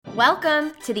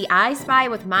Welcome to the I Spy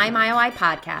with My MyoEye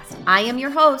podcast. I am your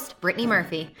host, Brittany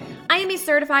Murphy. I am a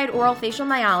certified oral facial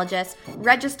myologist,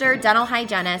 registered dental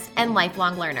hygienist, and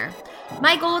lifelong learner.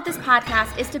 My goal with this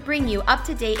podcast is to bring you up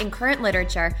to date in current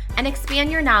literature and expand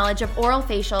your knowledge of oral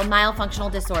facial myofunctional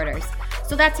disorders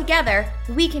so that together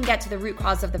we can get to the root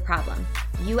cause of the problem.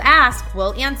 You ask,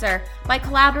 we'll answer by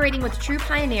collaborating with true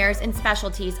pioneers and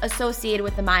specialties associated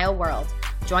with the myo world.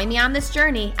 Join me on this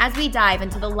journey as we dive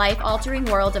into the life-altering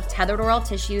world of tethered oral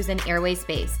tissues and airway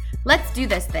space. Let's do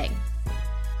this thing.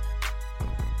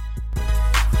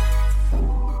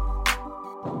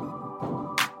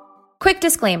 Quick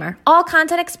disclaimer, all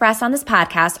content expressed on this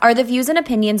podcast are the views and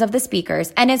opinions of the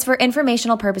speakers and is for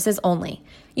informational purposes only.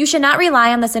 You should not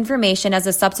rely on this information as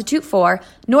a substitute for,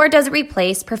 nor does it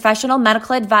replace, professional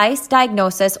medical advice,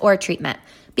 diagnosis, or treatment.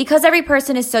 Because every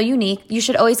person is so unique, you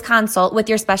should always consult with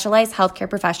your specialized healthcare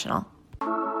professional.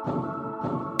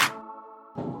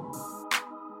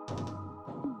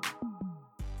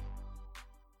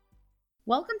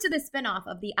 Welcome to the spinoff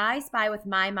of the I Spy with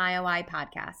My MyoEye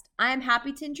podcast. I am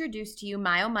happy to introduce to you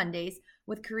Myo Mondays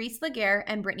with Carice Laguerre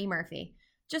and Brittany Murphy.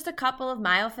 Just a couple of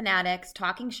myo fanatics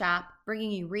talking shop,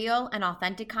 bringing you real and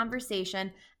authentic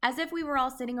conversation as if we were all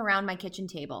sitting around my kitchen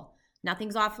table.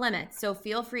 Nothing's off limits, so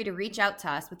feel free to reach out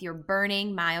to us with your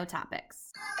burning myo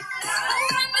topics.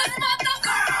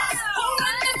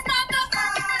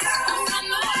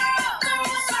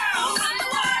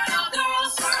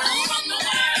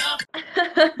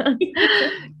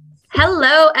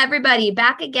 Hello, everybody.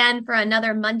 Back again for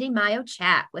another Monday Myo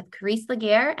chat with Carice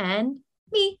Laguerre and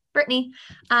me, Brittany.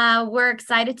 We're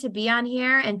excited to be on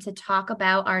here and to talk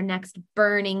about our next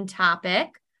burning topic.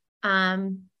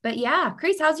 But yeah,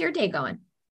 Carice, how's your day going?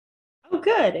 Oh,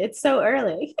 good. It's so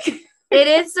early. It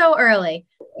is so early.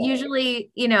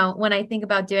 Usually, when I think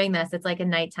about doing this, it's like a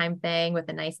nighttime thing with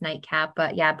a nice nightcap.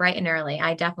 But yeah, bright and early.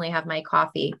 I definitely have my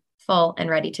coffee full and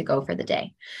ready to go for the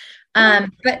day.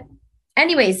 But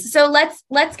anyways, so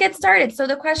let's get started. So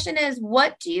the question is,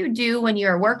 what do you do when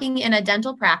you're working in a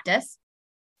dental practice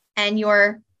and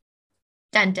your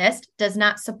dentist does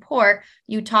not support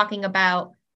you talking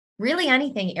about really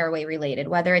anything airway related,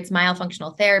 whether it's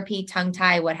myofunctional therapy, tongue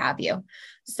tie, what have you?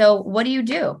 So what do you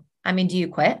do? I mean, do you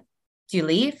quit? Do you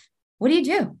leave? What do you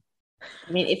do?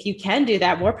 I mean, if you can do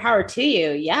that, more power to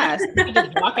you. Yes. You can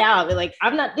just walk out and be like,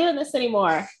 I'm not doing this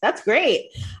anymore. That's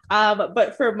great.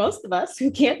 But for most of us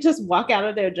who can't just walk out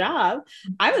of their job,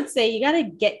 I would say you got to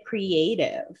get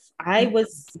creative. I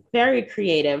was very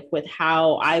creative with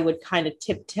how I would kind of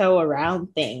tiptoe around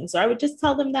things, or I would just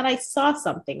tell them that I saw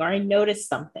something or I noticed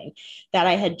something, that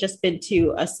I had just been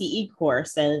to a CE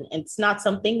course and it's not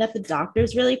something that the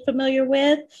doctor's really familiar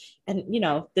with. And,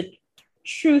 the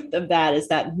truth of that is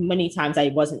that many times I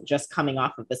wasn't just coming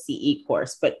off of a CE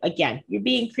course, but again, you're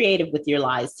being creative with your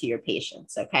lies to your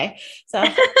patients. Okay. So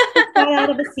I got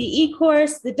out of a CE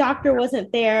course. The doctor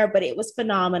wasn't there, but it was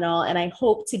phenomenal. And I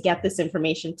hope to get this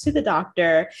information to the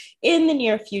doctor in the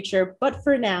near future. But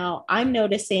for now, I'm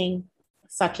noticing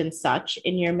such and such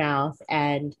in your mouth,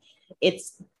 and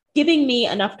it's giving me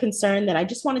enough concern that I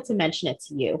just wanted to mention it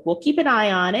to you. We'll keep an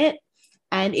eye on it.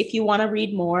 And if you want to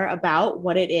read more about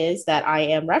what it is that I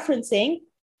am referencing,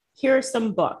 here are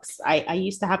some books. I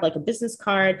used to have like a business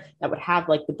card that would have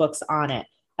like the books on it.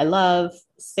 I love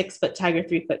 6 Foot Tiger,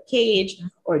 3 Foot Cage,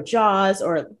 or Jaws,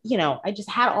 or, I just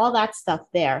had all that stuff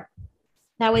there.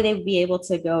 That way they would be able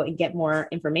to go and get more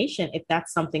information if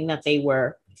that's something that they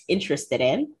were interested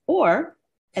in, or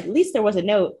at least there was a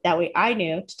note. That way I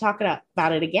knew to talk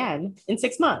about it again in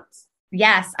 6 months.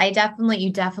 Yes, you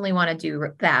definitely want to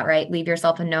do that, right? Leave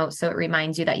yourself a note so it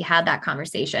reminds you that you had that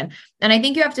conversation. And I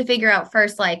think you have to figure out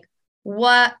first, like,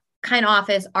 what kind of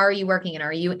office are you working in?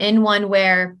 Are you in one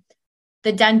where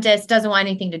the dentist doesn't want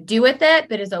anything to do with it,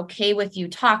 but is okay with you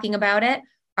talking about it?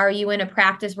 Are you in a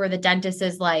practice where the dentist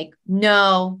is like,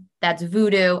 no, that's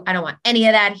voodoo. I don't want any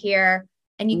of that here.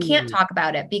 And you can't talk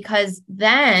about it, because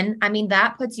then,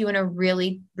 that puts you in a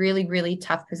really, really, really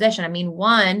tough position.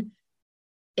 One,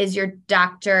 is your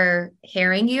doctor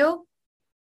hearing you?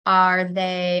 Are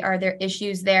there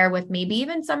issues there with maybe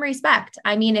even some respect?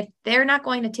 If they're not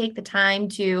going to take the time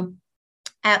to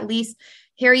at least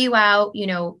hear you out,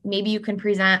 maybe you can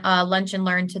present a lunch and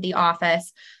learn to the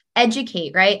office,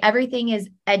 educate, right? Everything is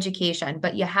education,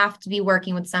 but you have to be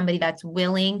working with somebody that's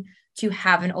willing to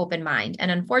have an open mind. And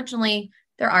unfortunately,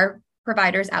 there are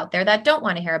providers out there that don't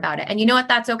want to hear about it. And you know what?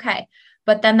 That's okay.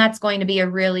 But then that's going to be a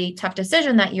really tough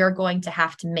decision that you're going to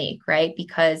have to make, right?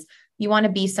 Because you want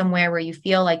to be somewhere where you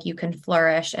feel like you can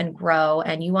flourish and grow,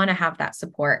 and you want to have that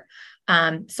support.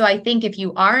 So I think if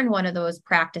you are in one of those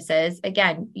practices,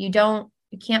 again, you don't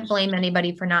You can't blame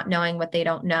anybody for not knowing what they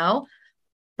don't know,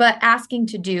 but asking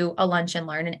to do a lunch and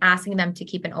learn and asking them to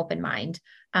keep an open mind.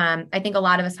 I think a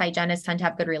lot of us hygienists tend to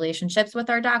have good relationships with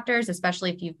our doctors,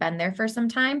 especially if you've been there for some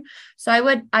time. So I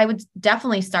would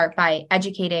definitely start by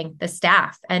educating the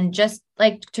staff, and just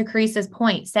like to Chris's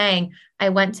point, saying, I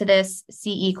went to this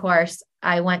CE course,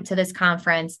 I went to this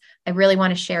conference, I really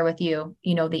want to share with you,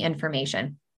 the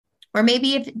information. Or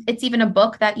maybe if it's even a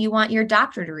book that you want your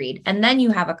doctor to read, and then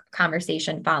you have a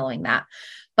conversation following that.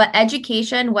 But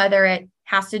education, whether it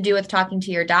has to do with talking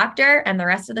to your doctor and the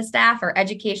rest of the staff, or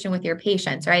education with your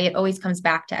patients, right? It always comes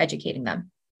back to educating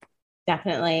them.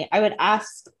 Definitely. I would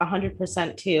ask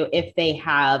 100% too, if they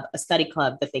have a study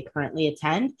club that they currently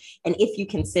attend, and if you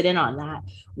can sit in on that.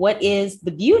 What is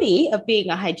the beauty of being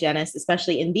a hygienist,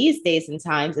 especially in these days and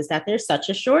times, is that there's such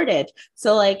a shortage.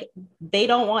 So like, they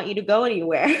don't want you to go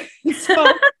anywhere.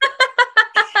 So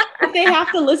if they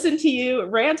have to listen to you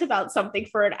rant about something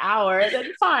for an hour,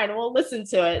 then fine, we'll listen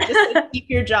to it. Just keep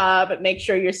your job, make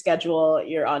sure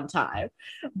you're on time.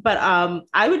 But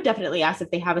I would definitely ask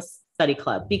if they have a study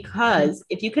club, because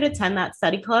if you could attend that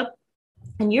study club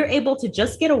and you're able to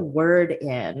just get a word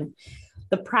in,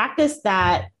 the practice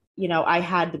that I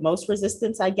had the most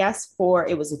resistance, I guess, for,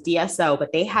 it was a DSO,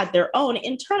 but they had their own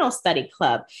internal study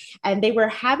club. And they were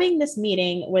having this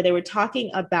meeting where they were talking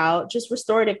about just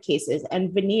restorative cases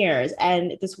and veneers,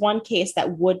 and this one case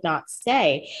that would not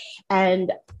stay.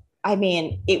 And I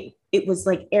mean, it was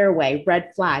like airway,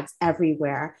 red flags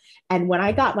everywhere. And when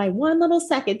I got my one little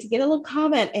second to get a little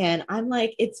comment in, I'm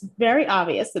like, it's very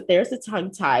obvious that there's a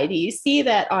tongue tie. Do you see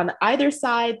that on either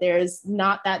side, there's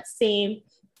not that same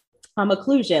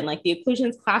occlusion, like the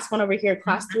occlusions class 1 over here,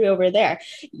 class 3 over there.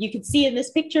 You can see in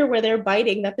this picture where they're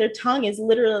biting that their tongue is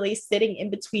literally sitting in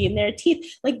between their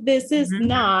teeth. Like, this is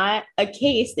not a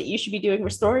case that you should be doing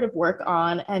restorative work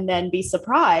on and then be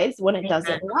surprised when it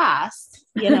doesn't last,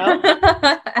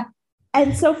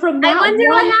 And so from that, I wonder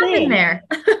what happened there.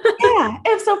 Yeah.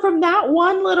 And so from that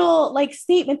one little like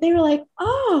statement, they were like,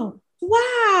 oh,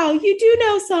 wow, you do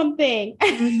know something.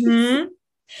 Mm-hmm.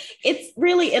 It's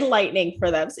really enlightening for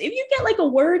them. So if you get like a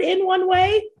word in one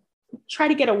way, try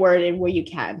to get a word in where you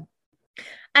can.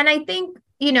 And I think,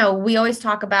 we always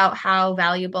talk about how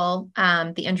valuable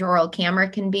the intraoral camera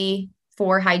can be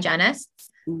for hygienists,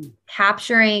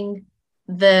 capturing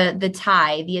the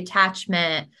tie, the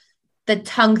attachment, the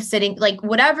tongue sitting, like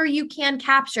whatever you can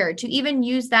capture, to even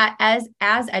use that as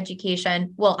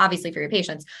education. Well, obviously for your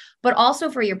patients, but also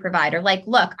for your provider. Like,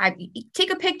 look, I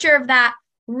take a picture of that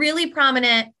really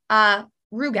prominent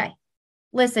rugae.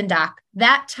 Listen, doc,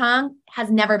 that tongue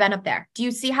has never been up there. Do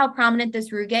you see how prominent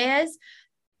this rugae is?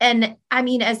 And I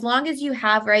mean, as long as you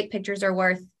have, right, pictures are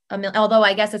worth a million, although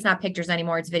I guess it's not pictures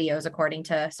anymore, it's videos according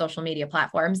to social media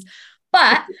platforms.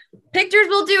 But pictures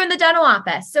will do in the dental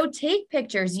office. So take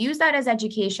pictures, use that as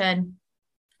education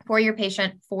for your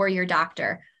patient, for your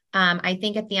doctor. I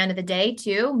think at the end of the day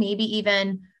too, maybe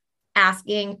even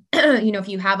asking, if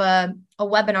you have a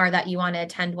webinar that you want to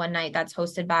attend one night that's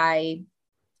hosted by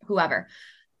whoever,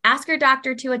 ask your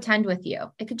doctor to attend with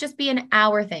you. It could just be an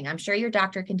hour thing. I'm sure your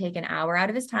doctor can take an hour out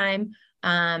of his time.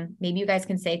 Maybe you guys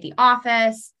can stay at the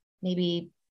office.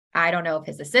 Maybe, I don't know if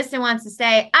his assistant wants to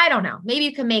stay. I don't know. Maybe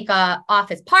you can make a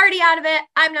office party out of it.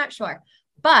 I'm not sure,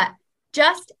 but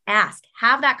just ask,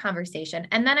 have that conversation.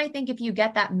 And then I think if you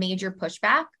get that major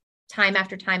pushback time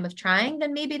after time of trying,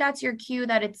 then maybe that's your cue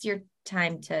that it's your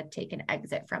time to take an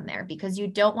exit from there, because you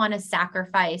don't want to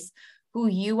sacrifice who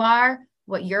you are,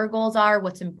 what your goals are,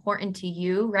 what's important to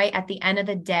you, right? At the end of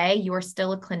the day, you're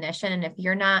still a clinician. And if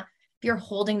you're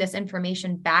holding this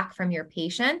information back from your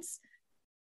patients,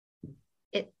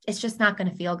 it's just not going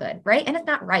to feel good, right? And it's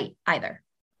not right either.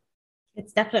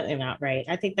 It's definitely not right.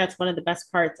 I think that's one of the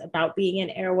best parts about being in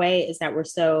airway, is that we're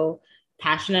so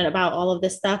passionate about all of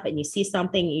this stuff, and you see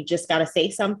something, you just got to say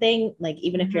something. Like,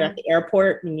 even if you're at the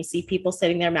airport and you see people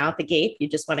sitting there mouth agape, you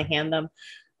just want to hand them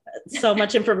so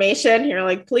much information. You're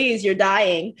like, please, you're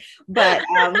dying. But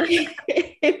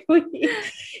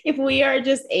if we are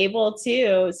just able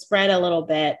to spread a little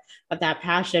bit of that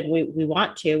passion, we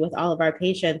want to, with all of our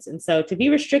patients. And so to be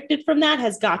restricted from that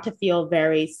has got to feel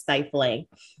very stifling.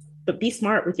 But be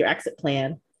smart with your exit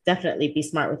plan. Definitely be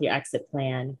smart with your exit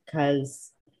plan,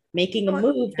 because making a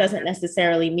move doesn't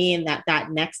necessarily mean that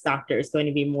that next doctor is going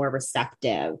to be more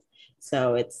receptive.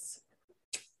 So it's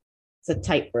a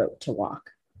tightrope to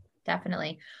walk.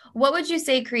 Definitely. What would you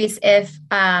say, Chris, if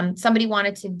somebody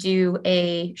wanted to do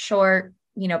a short,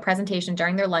 presentation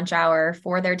during their lunch hour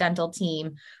for their dental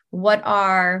team? What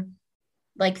are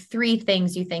like 3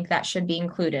 things you think that should be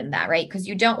included in that, right? Because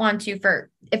you don't want to,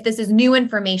 if this is new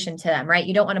information to them, right?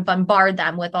 You don't want to bombard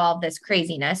them with all of this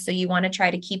craziness. So you want to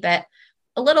try to keep it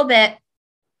a little bit,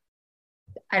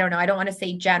 I don't know, I don't want to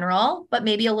say general, but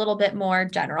maybe a little bit more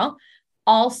general.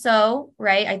 Also,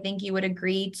 right, I think you would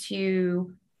agree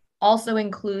to also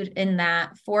include in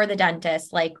that for the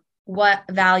dentist, like what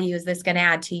value is this going to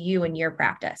add to you and your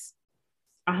practice?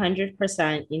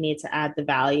 100% you need to add the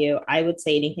value. I would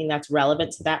say anything that's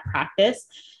relevant to that practice.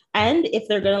 And if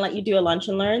they're going to let you do a lunch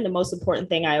and learn, the most important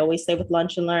thing I always say with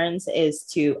lunch and learns is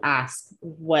to ask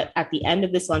what at the end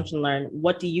of this lunch and learn,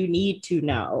 what do you need to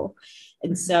know?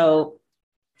 And so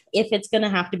if it's going to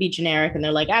have to be generic and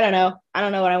they're like, I don't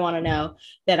know what I want to know,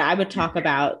 then I would talk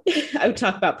about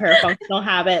parafunctional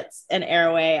habits and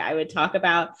airway. I would talk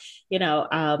about,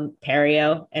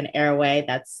 perio and airway.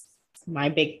 That's my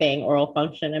big thing, oral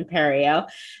function and perio.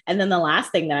 And then the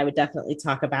last thing that I would definitely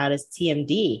talk about is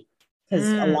TMD, because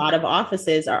a lot of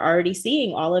offices are already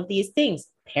seeing all of these things,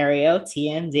 perio,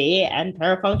 TMD, and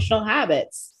parafunctional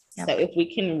habits. Yep. So if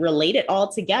we can relate it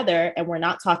all together and we're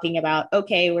not talking about,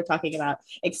 we're talking about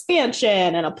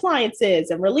expansion and appliances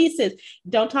and releases,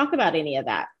 don't talk about any of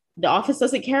that. The office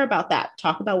doesn't care about that.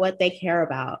 Talk about what they care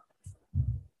about.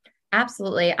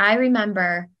 Absolutely. I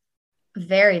remember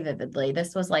very vividly,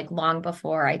 this was like long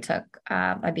before I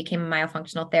became a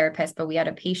myofunctional therapist, but we had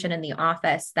a patient in the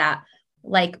office that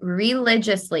like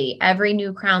religiously every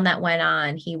new crown that went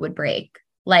on, he would break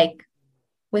like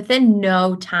within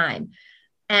no time.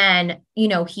 And,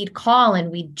 he'd call and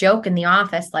we'd joke in the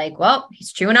office, like, well,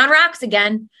 he's chewing on rocks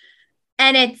again.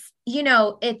 And it's,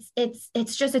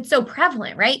 it's so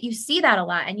prevalent, right? You see that a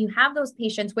lot. And you have those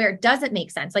patients where it doesn't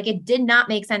make sense. Like it did not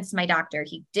make sense to my doctor.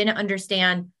 He didn't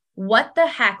understand what the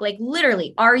heck, like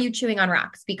literally, are you chewing on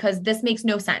rocks? Because this makes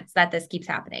no sense that this keeps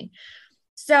happening.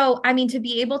 So, I mean, to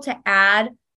be able to add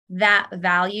that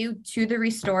value to the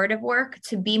restorative work,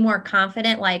 to be more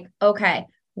confident, like, okay,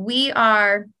 we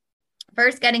are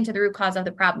first getting to the root cause of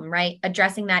the problem, right?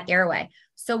 Addressing that airway.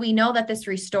 So we know that this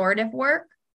restorative work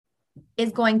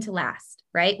is going to last,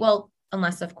 right? Well,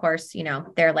 unless of course,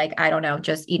 they're like, I don't know,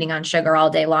 just eating on sugar all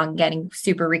day long, getting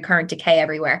super recurrent decay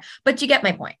everywhere. But you get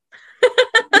my point.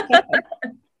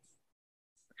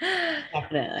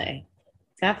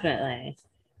 Definitely.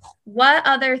 What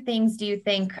other things do you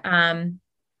think, I'm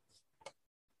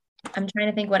trying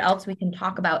to think what else we can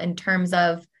talk about in terms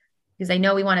of, because I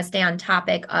know we want to stay on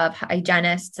topic of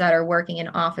hygienists that are working in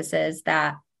offices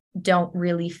that don't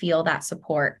really feel that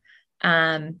support.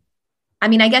 I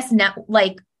guess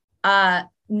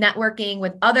networking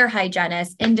with other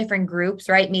hygienists in different groups,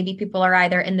 right? Maybe people are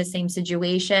either in the same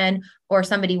situation or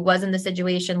somebody was in the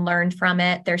situation, learned from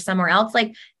it. They're somewhere else.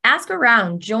 Like ask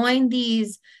around, join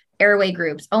these airway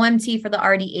groups. OMT for the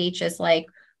RDH is like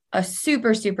a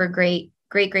super, super great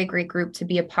group to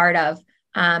be a part of.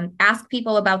 Ask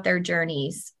people about their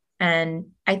journeys. And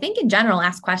I think in general,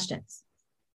 ask questions.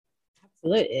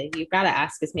 Absolutely. You've got to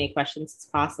ask as many questions as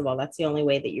possible. That's the only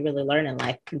way that you really learn in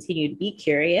life. Continue to be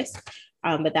curious.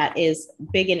 But that is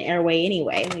big in airway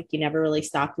anyway. Like you never really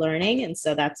stop learning. And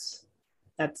so that's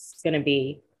going to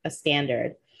be a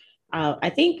standard. I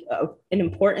think an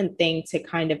important thing to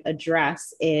kind of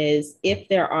address is if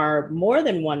there are more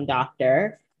than one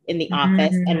doctor in the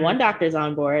office and one doctor's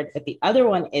on board, but the other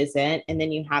one isn't. And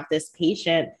then you have this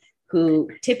patient who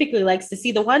typically likes to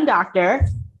see the one doctor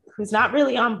who's not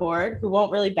really on board, who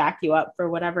won't really back you up for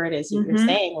whatever it is you're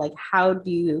saying. Like, how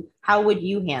would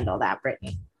you handle that,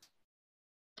 Brittany?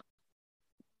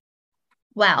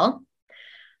 Well,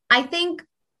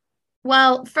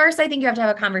 first, I think you have to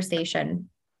have a conversation.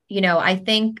 I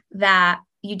think that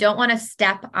you don't want to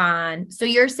step on. So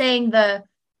you're saying the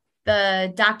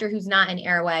doctor who's not in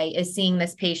airway is seeing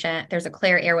this patient. There's a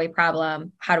clear airway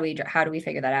problem. How do we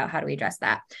figure that out? How do we address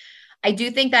that? I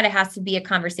do think that it has to be a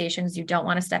conversation because you don't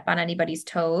want to step on anybody's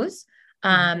toes.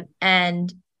 And,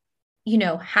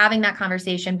 having that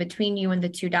conversation between you and the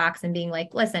two docs and being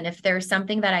like, listen, if there's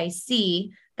something that I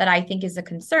see that I think is a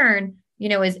concern,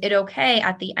 is it okay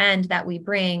at the end that we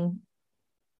bring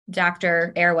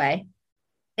Dr. Airway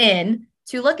in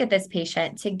to look at this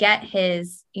patient to get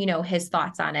his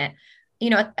thoughts on it?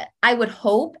 I would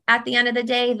hope at the end of the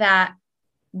day that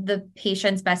the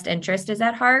patient's best interest is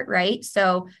at heart, right?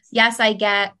 So yes, I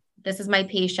get this is my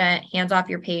patient, hands off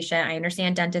your patient. I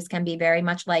understand dentists can be very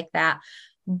much like that.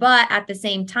 But at the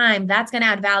same time, that's going to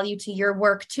add value to your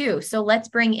work too. So let's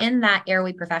bring in that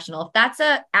airway professional. If that's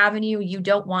an avenue you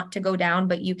don't want to go down,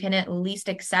 but you can at least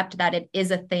accept that it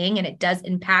is a thing and it does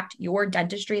impact your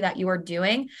dentistry that you are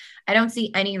doing, I don't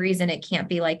see any reason it can't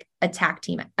be like a tag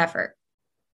team effort.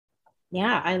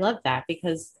 Yeah, I love that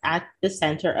because at the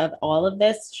center of all of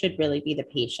this should really be the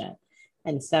patient.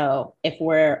 And so, if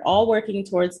we're all working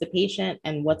towards the patient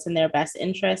and what's in their best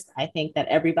interest, I think that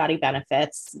everybody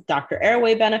benefits. Dr.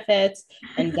 Airway benefits,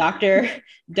 and Dr.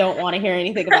 don't want to hear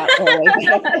anything about airway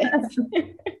benefits.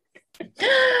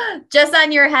 Just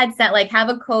on your headset, like have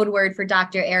a code word for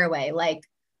Dr. Airway. Like,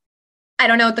 I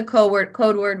don't know what the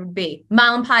code word would be.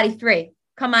 Mile and potty 3.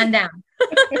 Come on down.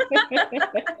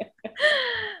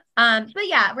 But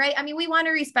yeah, right. I mean, we want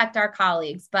to respect our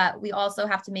colleagues, but we also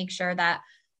have to make sure that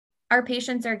our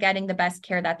patients are getting the best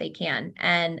care that they can.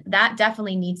 And that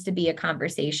definitely needs to be a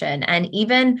conversation. And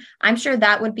even I'm sure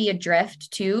that would be a drift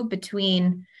too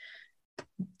between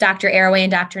Dr. Airway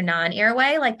and Dr.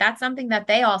 Non-Airway. Like that's something that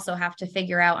they also have to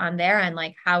figure out on their end.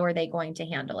 Like, how are they going to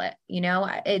handle it? You know,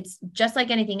 it's just like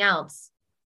anything else.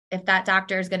 If that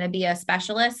doctor is going to be a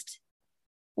specialist,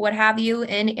 what have you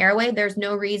in airway, there's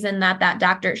no reason that that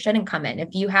doctor shouldn't come in.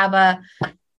 If you have a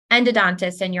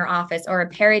endodontist in your office or a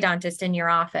periodontist in your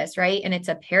office, right? And it's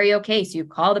a perio case, you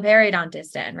call the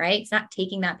periodontist in, right? It's not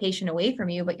taking that patient away from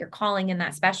you, but you're calling in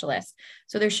that specialist.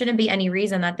 So there shouldn't be any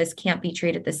reason that this can't be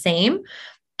treated the same.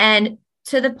 And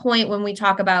to the point when we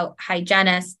talk about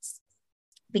hygienists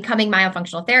becoming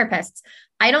myofunctional therapists,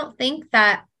 I don't think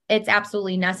that it's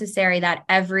absolutely necessary that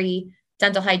every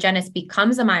dental hygienist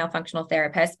becomes a myofunctional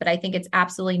therapist, but I think it's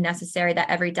absolutely necessary that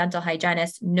every dental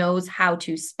hygienist knows how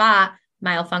to spot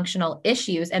myofunctional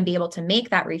issues and be able to make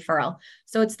that referral.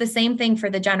 So it's the same thing for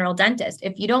the general dentist.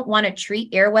 If you don't want to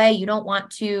treat airway, you don't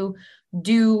want to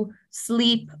do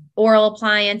sleep, oral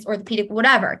appliance, orthopedic,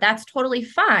 whatever, that's totally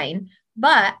fine.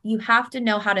 But you have to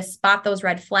know how to spot those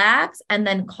red flags and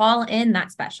then call in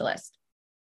that specialist.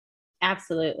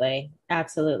 Absolutely.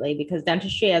 Absolutely. Because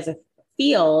dentistry as a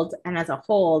field and as a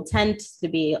whole tends to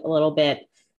be a little bit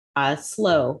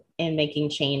slow in making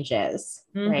changes,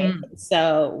 right?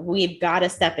 So we've got to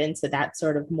step into that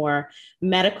sort of more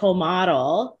medical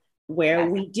model where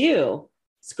we do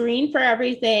screen for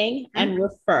everything and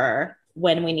refer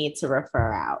when we need to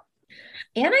refer out.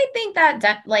 And I think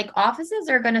that like offices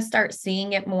are going to start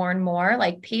seeing it more and more.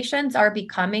 Like patients are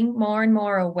becoming more and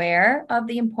more aware of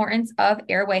the importance of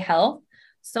airway health.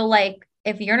 So like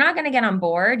if you're not going to get on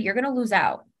board, you're going to lose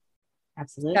out.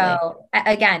 Absolutely. So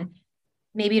again,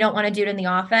 maybe you don't want to do it in the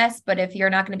office, but if you're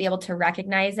not going to be able to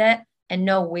recognize it and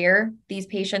know where these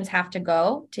patients have to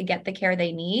go to get the care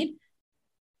they need,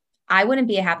 I wouldn't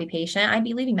be a happy patient. I'd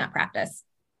be leaving that practice.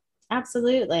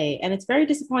 Absolutely. And it's very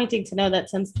disappointing to know that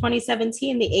since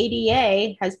 2017, the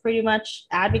ADA has pretty much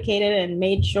advocated and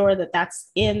made sure that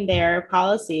that's in their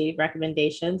policy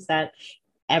recommendations that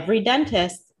every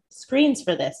dentist screens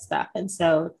for this stuff. And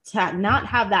so to not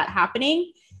have that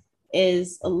happening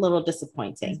is a little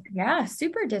disappointing. Yeah,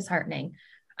 super disheartening.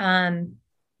 And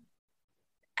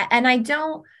I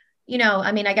don't,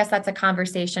 I mean, I guess that's a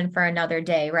conversation for another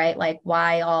day, right? Like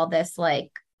why all this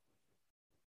like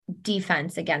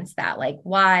defense against that? Like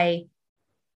why,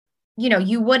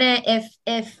 you wouldn't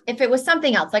if it was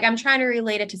something else, like I'm trying to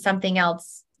relate it to something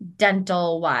else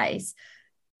dental wise.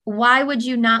 Why would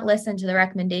you not listen to the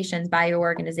recommendations by your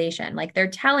organization? Like they're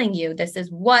telling you this is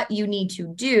what you need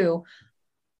to do.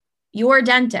 Your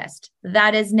dentist,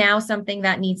 that is now something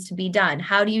that needs to be done.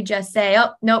 How do you just say, oh,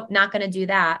 nope, not going to do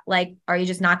that? Like, are you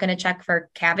just not going to check for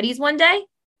cavities one day?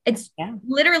 It's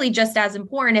literally just as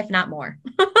important, if not more.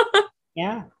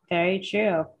 Yeah, very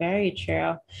true. Very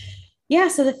true. Yeah,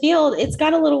 so the field, it's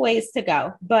got a little ways to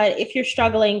go. But if you're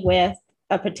struggling with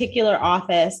a particular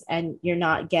office and you're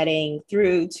not getting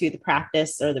through to the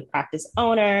practice or the practice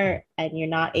owner and you're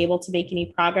not able to make any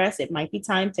progress, it might be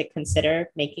time to consider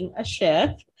making a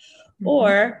shift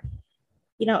or,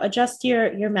 adjust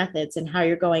your methods and how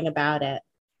you're going about it.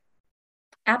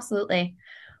 Absolutely.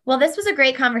 Well, this was a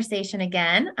great conversation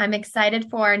again. I'm excited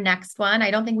for our next one.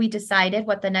 I don't think we decided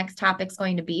what the next topic's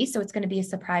going to be, so it's going to be a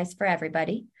surprise for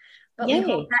everybody. But we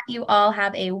hope that you all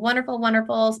have a wonderful,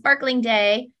 wonderful, sparkling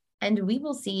day, and we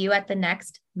will see you at the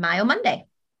next Myo Monday.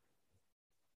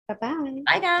 Bye-bye.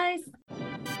 Bye, guys.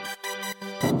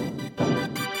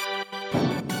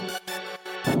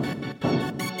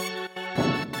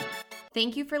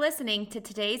 Thank you for listening to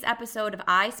today's episode of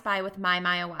I Spy with My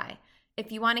MyOI. If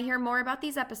you want to hear more about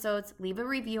these episodes, leave a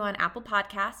review on Apple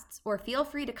Podcasts or feel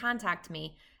free to contact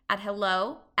me at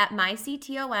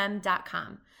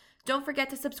hello@myctom.com. Don't forget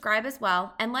to subscribe as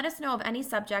well and let us know of any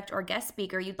subject or guest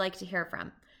speaker you'd like to hear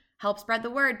from. Help spread the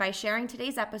word by sharing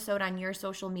today's episode on your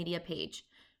social media page.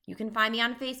 You can find me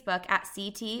on Facebook at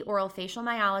CT Oral Facial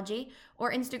Myology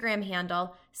or Instagram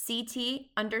handle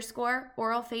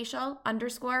CT_oral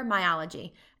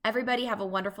facial_myology. Everybody have a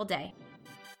wonderful day.